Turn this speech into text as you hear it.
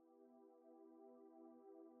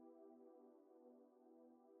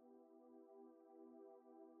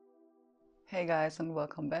Hey guys, and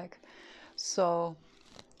welcome back. So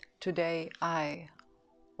today I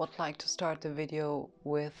would like to start the video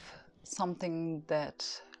with something that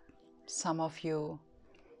some of you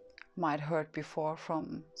might heard before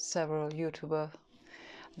from several YouTubers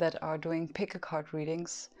that are doing pick a card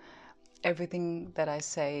readings. Everything that I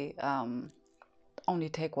say, only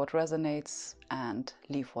take what resonates and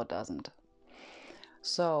leave what doesn't.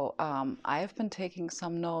 So I have been taking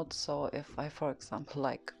some notes. So if I, for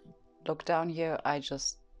example, look down here, I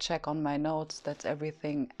just check on my notes. That's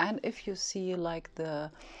everything. And if you see like the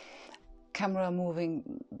camera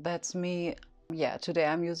moving, that's me. Yeah, today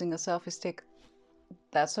I'm using a selfie stick.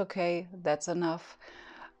 That's okay. That's enough.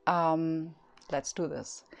 Let's do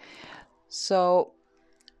this. So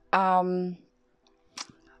many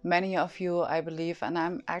of you, I believe, and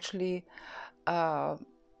I'm actually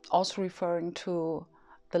also referring to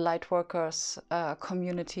the Lightworkers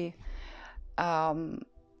community.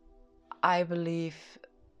 I believe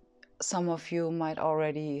some of you might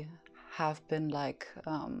already have been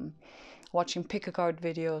watching pick a card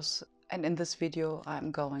videos, and in this video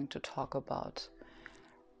I'm going to talk about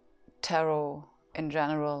tarot in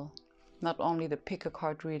general, not only the pick a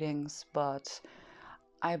card readings, but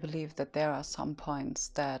I believe that there are some points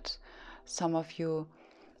that some of you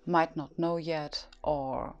might not know yet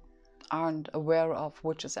or aren't aware of,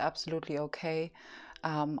 which is absolutely okay.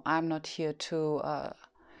 I'm not here to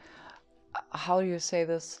how do you say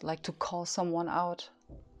this, like to call someone out.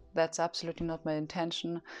 That's absolutely not my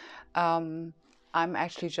intention. I'm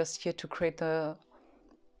actually just here to create the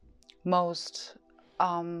most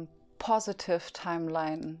positive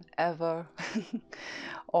timeline ever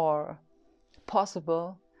or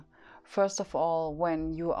possible. First of all,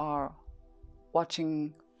 when you are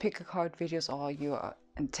watching pick a card videos or you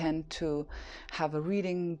intend to have a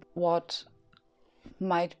reading, what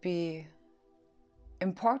might be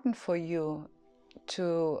important for you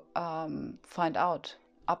to find out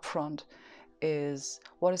upfront is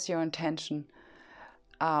what is your intention.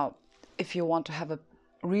 If you want to have a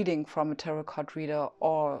reading from a tarot card reader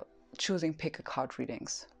or choosing pick a card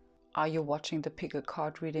readings. Are you watching the pick a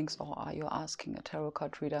card readings or are you asking a tarot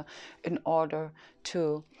card reader in order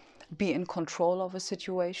to be in control of a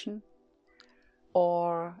situation,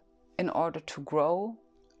 or in order to grow,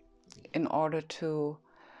 in order to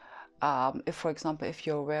if, for example, if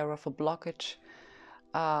you're aware of a blockage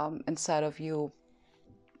inside of you,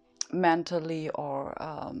 mentally or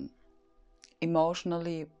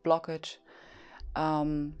emotionally blockage,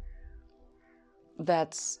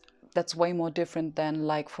 that's way more different than,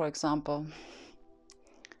 like, for example,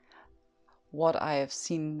 what I have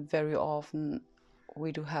seen very often.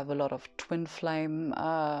 We do have a lot of twin flame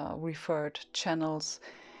referred channels.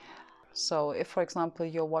 So if, for example,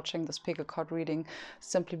 you're watching this pick a card reading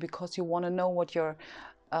simply because you want to know what your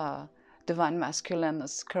divine masculine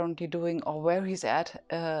is currently doing or where he's at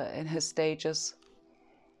in his stages,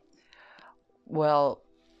 well,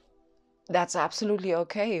 that's absolutely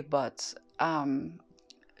okay. But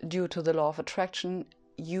due to the law of attraction,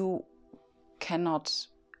 you cannot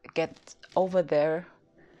get over there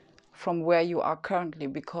from where you are currently,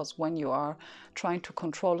 because when you are trying to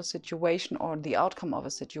control a situation or the outcome of a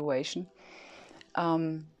situation,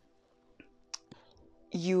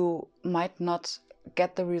 you might not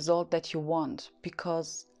get the result that you want,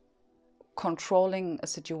 because controlling a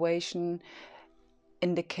situation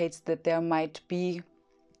indicates that there might be,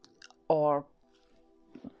 or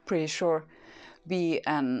pretty sure be,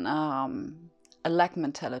 a lack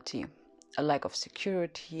mentality, a lack of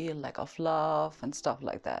security, a lack of love and stuff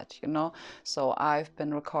like that, you know. So I've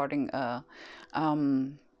been recording a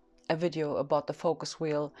video about the focus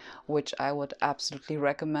wheel, which I would absolutely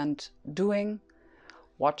recommend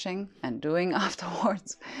watching and doing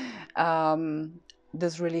afterwards.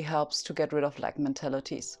 This really helps to get rid of lack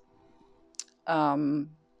mentalities.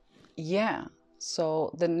 Yeah,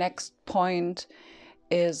 so the next point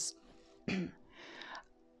is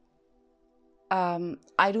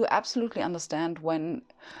I do absolutely understand when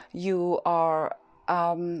you are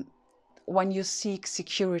when you seek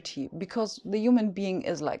security, because the human being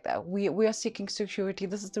is like that. We are seeking security.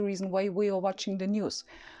 This is the reason why we are watching the news.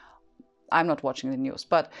 I'm not watching the news,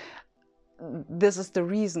 but this is the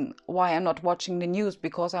reason why I'm not watching the news,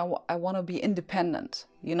 because I want to be independent.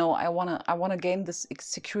 You know, I want to gain this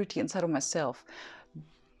security inside of myself,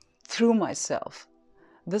 through myself.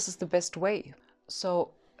 This is the best way.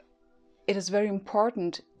 So it is very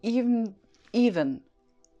important, even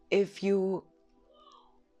if you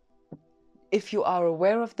are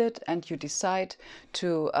aware of it and you decide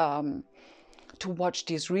to watch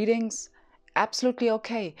these readings, absolutely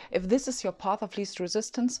okay. If this is your path of least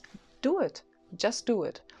resistance, do it. Just do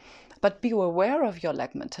it. But be aware of your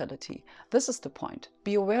lack mentality. This is the point.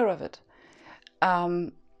 Be aware of it.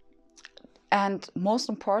 And most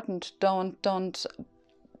important, don't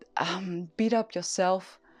beat up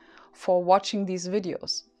yourself for watching these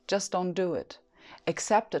videos. Just don't do it.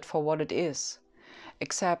 Accept it for what it is.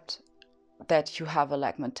 Accept that you have a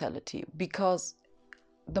lack mentality, because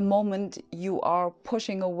the moment you are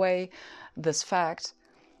pushing away this fact,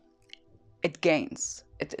 it gains.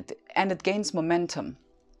 It gains momentum.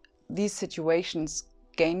 These situations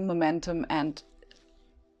gain momentum, and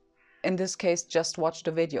in this case, just watch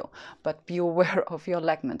the video, but be aware of your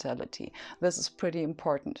lack mentality. This is pretty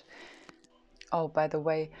important. Oh, by the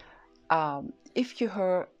way, if you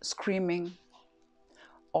hear screaming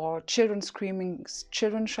or children screaming,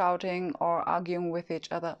 children shouting or arguing with each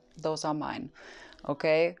other, those are mine.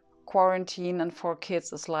 Okay? Quarantine and for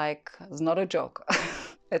kids is it's not a joke.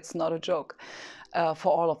 It's not a joke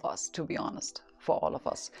for all of us, to be honest, for all of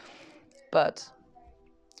us. But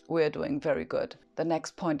we're doing very good. The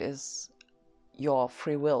next point is your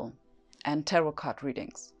free will and tarot card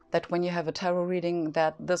readings. That when you have a tarot reading,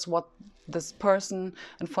 that what this person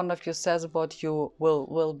in front of you says about you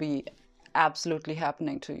will be absolutely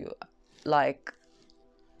happening to you. Like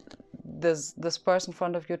this person in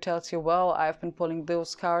front of you tells you, well, I've been pulling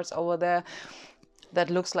those cards over there, that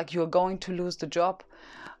looks like you're going to lose the job.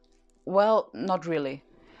 Well, not really,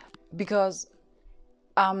 because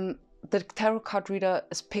the tarot card reader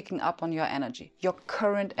is picking up on your energy, your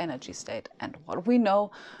current energy state. And what we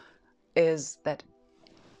know is that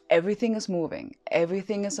everything is moving,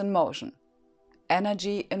 everything is in motion.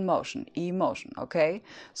 Energy in motion, emotion, okay?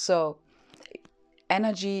 So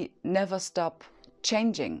energy never stop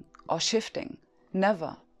changing or shifting,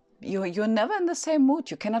 never. You're never in the same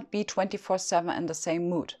mood. You cannot be 24/7 in the same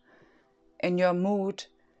mood. And your mood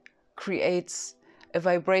creates a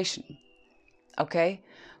vibration, okay?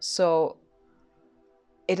 So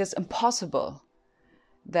it is impossible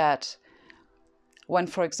that when,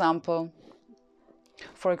 for example,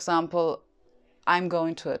 I'm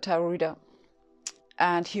going to a tarot reader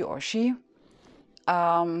and he or she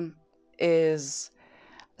is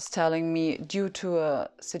telling me, due to a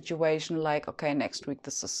situation like, okay, next week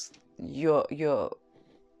you're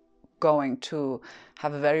going to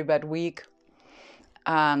have a very bad week,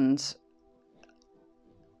 and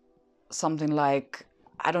something like,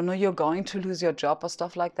 I don't know, you're going to lose your job or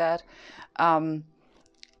stuff like that.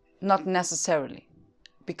 Not necessarily,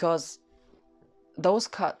 because those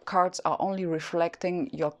cards are only reflecting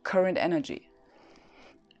your current energy.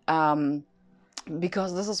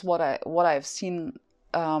 Because this is what I've seen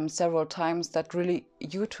several times, that really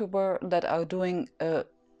YouTubers that are doing a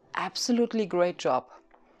absolutely great job,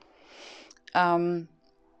 and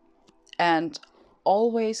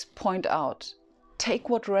always point out, take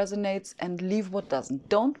what resonates and leave what doesn't.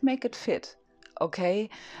 Don't make it fit, okay?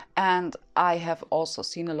 And I have also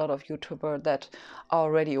seen a lot of YouTubers that are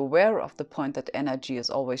already aware of the point that energy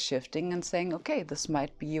is always shifting and saying, okay, this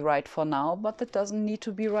might be right for now, but that doesn't need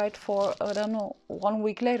to be right for, I don't know, 1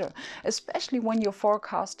 week later. Especially when you're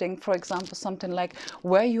forecasting, for example, something like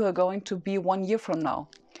where you are going to be 1 year from now.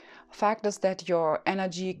 Fact is that your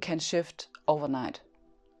energy can shift overnight,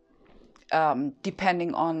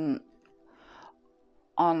 depending on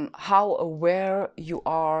how aware you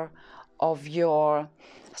are of your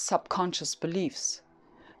subconscious beliefs,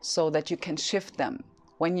 so that you can shift them.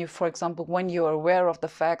 When you, for example, when you're aware of the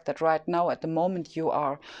fact that right now at the moment you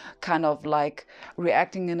are kind of like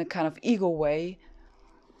reacting in a kind of ego way,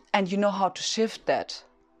 and you know how to shift that,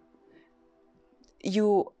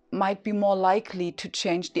 you might be more likely to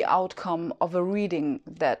change the outcome of a reading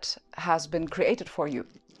that has been created for you.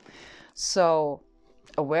 So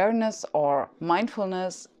awareness or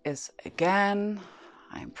mindfulness is, again,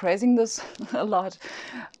 I'm praising this a lot,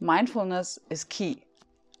 mindfulness is key.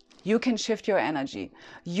 You can shift your energy.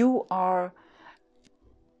 You are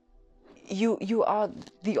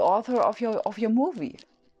the author of your movie.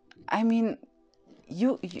 I mean,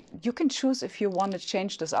 you can choose if you want to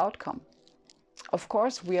change this outcome. Of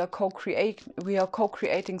course, we are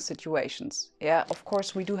co-creating situations. Yeah, of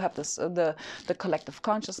course, we do have this the collective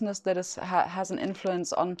consciousness that has an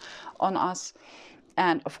influence on us,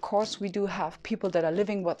 and of course, we do have people that are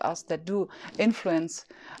living with us that do influence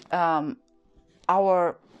our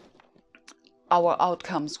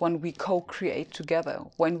outcomes when we co-create together,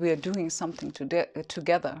 when we are doing something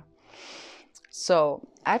together. So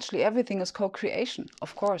actually, everything is co-creation.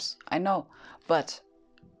 Of course, I know, but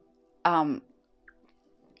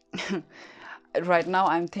right now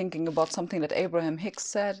I'm thinking about something that Abraham Hicks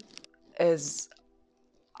said, is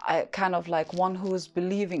kind of like one who is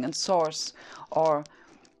believing in source, or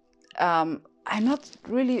I'm not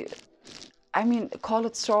really I mean, call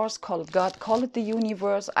it source, call it God, call it the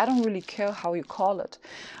universe. I don't really care how you call it.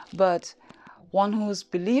 But one who's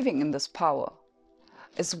believing in this power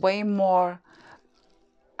is way more,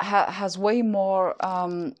 has way more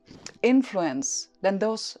influence than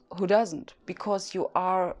those who doesn't, because you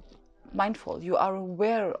are mindful, you are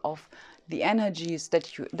aware of the energies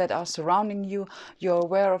that are surrounding you. You're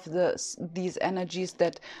aware of these energies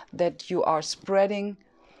that you are spreading.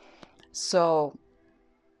 So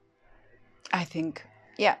I think,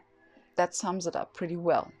 yeah, that sums it up pretty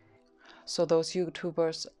well. So those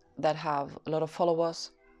YouTubers that have a lot of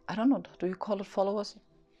followers, I don't know, do you call it followers?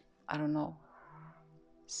 I don't know.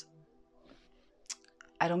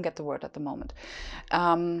 I don't get the word at the moment.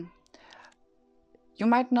 You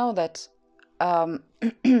might know that,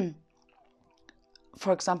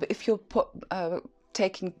 for example, if you're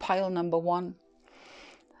taking pile number 1,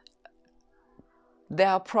 there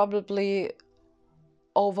are probably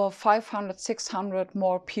over 500, 600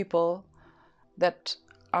 more people that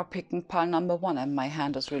are picking pile number 1. And my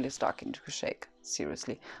hand is really starting to shake.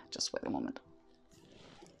 Seriously, just wait a moment.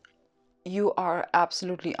 You are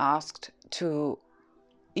absolutely asked to,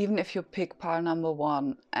 even if you pick pile number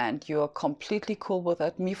 1 and you're completely cool with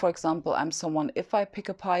it. Me, for example, I'm someone, if I pick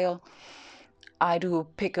a pile, I do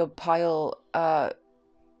pick a pile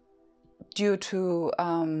due to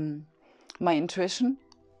my intuition.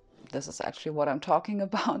 This is actually what I'm talking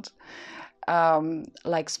about.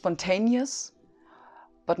 Like spontaneous,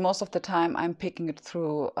 but most of the time I'm picking it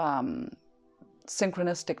through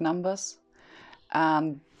synchronistic numbers.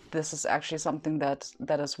 And this is actually something that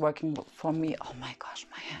is working for me. Oh my gosh,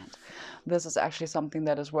 my hand. This is actually something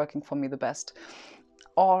that is working for me the best.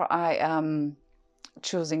 Or I am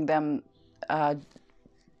choosing them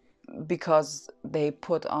because they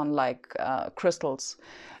put on like crystals,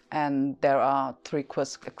 and there are 3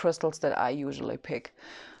 crystals that I usually pick.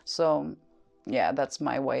 So yeah, that's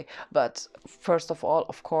my way. But first of all,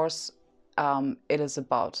 of course, it is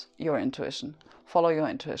about your intuition. Follow your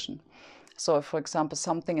intuition. So if, for example,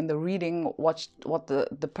 something in the reading, what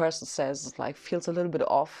the person says like feels a little bit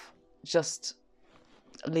off, just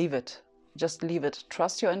leave it. Just leave it.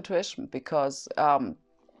 Trust your intuition, because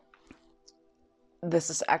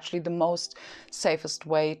this is actually the most safest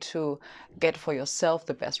way to get for yourself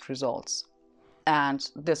the best results. And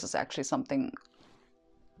this is actually something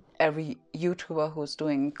every YouTuber who's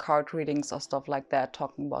doing card readings or stuff like that,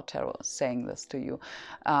 talking about tarot, is saying this to you.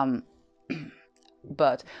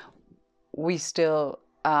 But we still,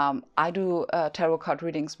 I do tarot card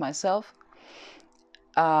readings myself.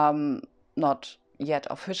 Not yet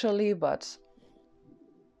officially, but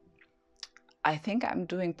I think I'm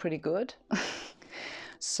doing pretty good.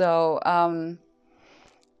 So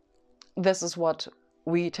this is what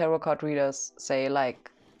we tarot card readers say,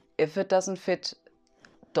 like, if it doesn't fit,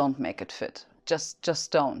 don't make it fit.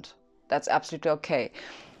 Just don't. That's absolutely okay.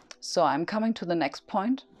 So I'm coming to the next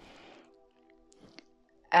point.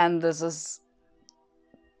 And this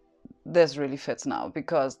really fits now,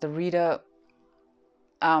 because the reader,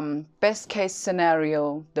 best case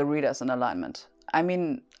scenario, the reader's in alignment. I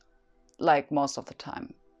mean, like most of the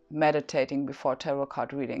time, meditating before tarot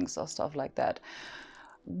card readings or stuff like that.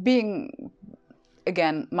 Being,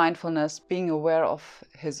 again, mindfulness, being aware of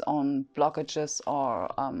his own blockages or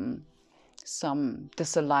some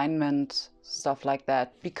disalignment, stuff like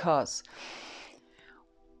that. Because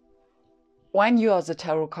when you are the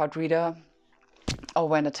tarot card reader, or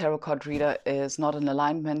when a tarot card reader is not in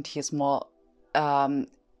alignment, he's more,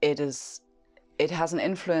 it has an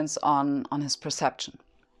influence on his perception.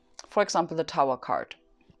 For example, the Tower card.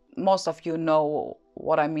 Most of you know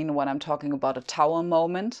what I mean when I'm talking about a Tower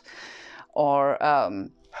moment, or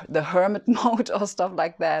the Hermit mode or stuff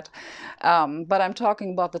like that. But I'm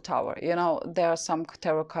talking about the Tower. You know, there are some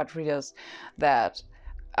tarot card readers that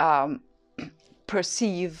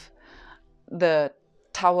perceive the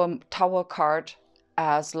Tower card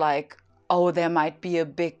as like, oh, there might be a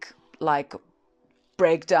big like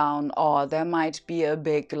breakdown, or there might be a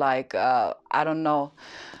big like I don't know,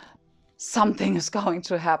 something is going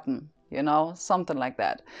to happen, you know, something like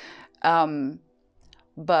that.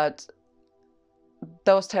 But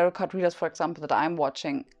those tarot card readers, for example, that I'm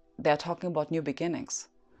watching, they're talking about new beginnings.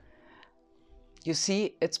 You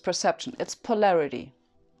see, it's perception, it's polarity.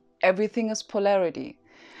 Everything is polarity.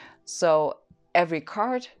 So every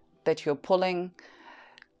card that you're pulling,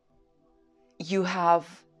 you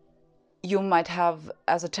might have,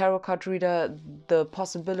 as a tarot card reader, the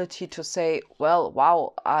possibility to say, well,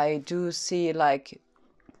 wow, I do see, like,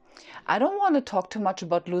 I don't want to talk too much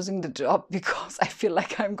about losing the job, because I feel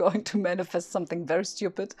like I'm going to manifest something very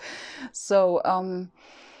stupid. So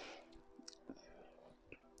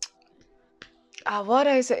What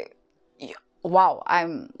I say? Wow,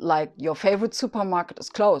 I'm like, your favorite supermarket is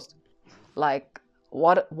closed. Like,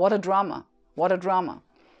 what a drama. What a drama.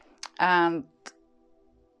 And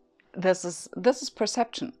this is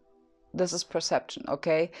perception. This is perception,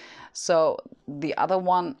 okay? So the other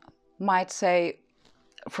one might say,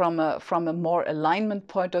 from a more alignment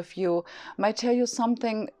point of view, might tell you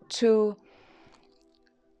something to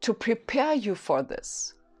prepare you for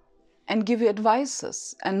this and give you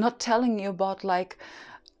advices, and not telling you about like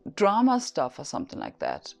drama stuff or something like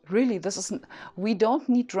that. Really, this isn't, we don't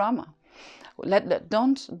need drama.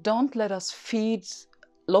 Don't let us feed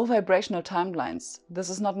low vibrational timelines. This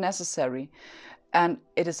is not necessary. And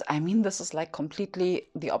it is, I mean, this is like completely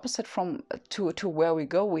the opposite from to where we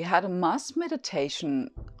go. We had a mass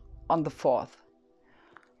meditation on the 4th.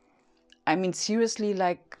 I mean, seriously,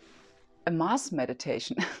 like a mass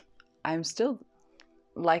meditation. I'm still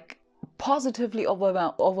like positively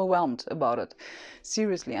overwhelmed about it,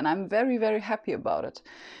 seriously, and I'm very, very happy about it.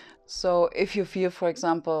 So if you feel, for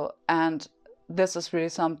example, and this is really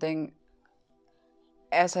something,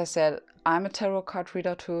 as I said, I'm a tarot card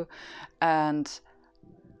reader too, and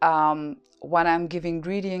when I'm giving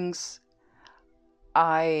readings,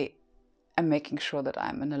 I am making sure that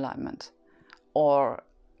I'm in alignment.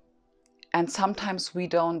 And sometimes we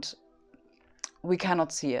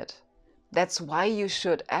cannot see it. That's why you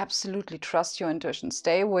should absolutely trust your intuition.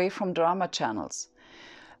 Stay away from drama channels.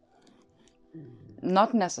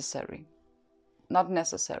 Not necessary. Not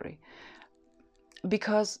necessary.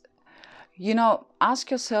 Because, ask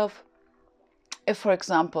yourself, if, for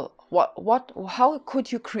example, how could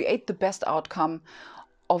you create the best outcome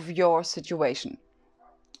of your situation?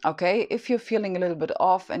 Okay, if you're feeling a little bit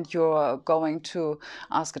off and you're going to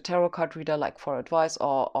ask a tarot card reader like for advice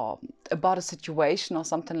or about a situation or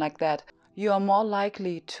something like that, you are more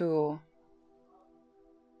likely to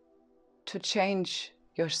change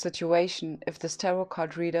your situation if this tarot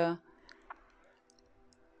card reader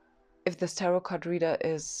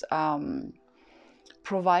is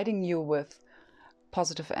providing you with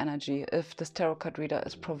positive energy, if this tarot card reader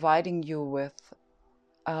is providing you with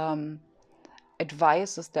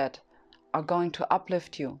advices that are going to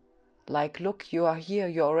uplift you. Like, look, you are here,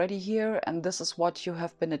 you're already here, and this is what you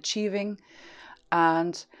have been achieving.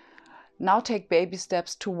 And now take baby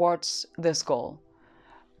steps towards this goal.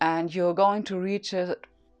 And you're going to reach it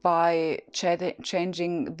by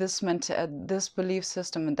changing this belief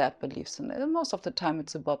system and that belief system. And most of the time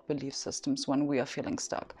it's about belief systems when we are feeling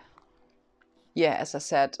stuck. Yeah, as I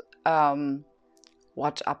said,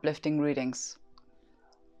 watch uplifting readings.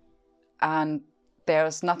 And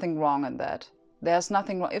there's nothing wrong in that. There's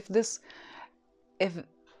nothing wrong. If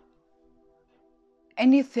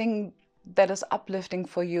anything that is uplifting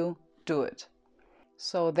for you, do it.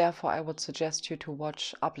 So therefore, I would suggest you to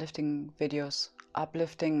watch uplifting videos,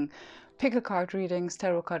 uplifting pick a card readings,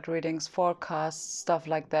 tarot card readings, forecasts, stuff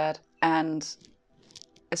like that. And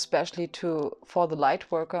especially for the light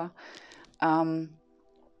worker,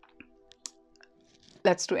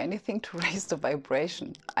 let's do anything to raise the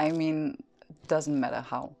vibration. I mean, it doesn't matter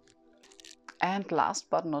how. And last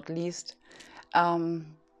but not least,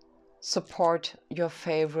 support your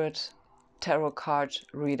favorite tarot card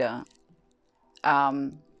reader.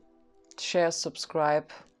 Share, subscribe,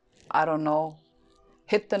 I don't know,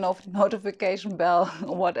 hit the notification bell,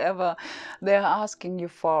 whatever they're asking you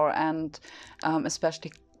for, and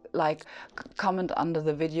especially like comment under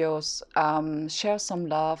the videos, share some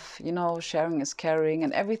love. Sharing is caring,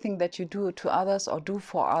 and everything that you do to others or do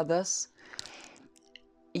for others,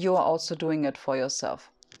 you are also doing it for yourself.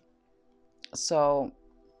 So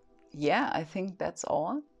yeah, I think that's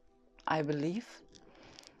all, I believe.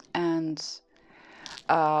 And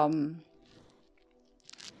I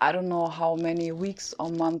don't know how many weeks or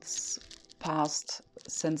months passed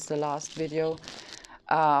since the last video.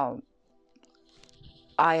 I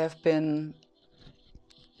have been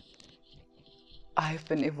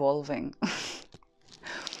evolving.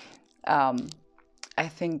 I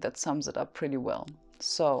think that sums it up pretty well.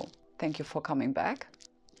 So thank you for coming back,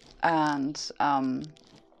 and I'm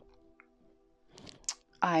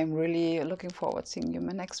really looking forward to seeing you in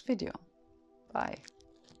my next video. Bye.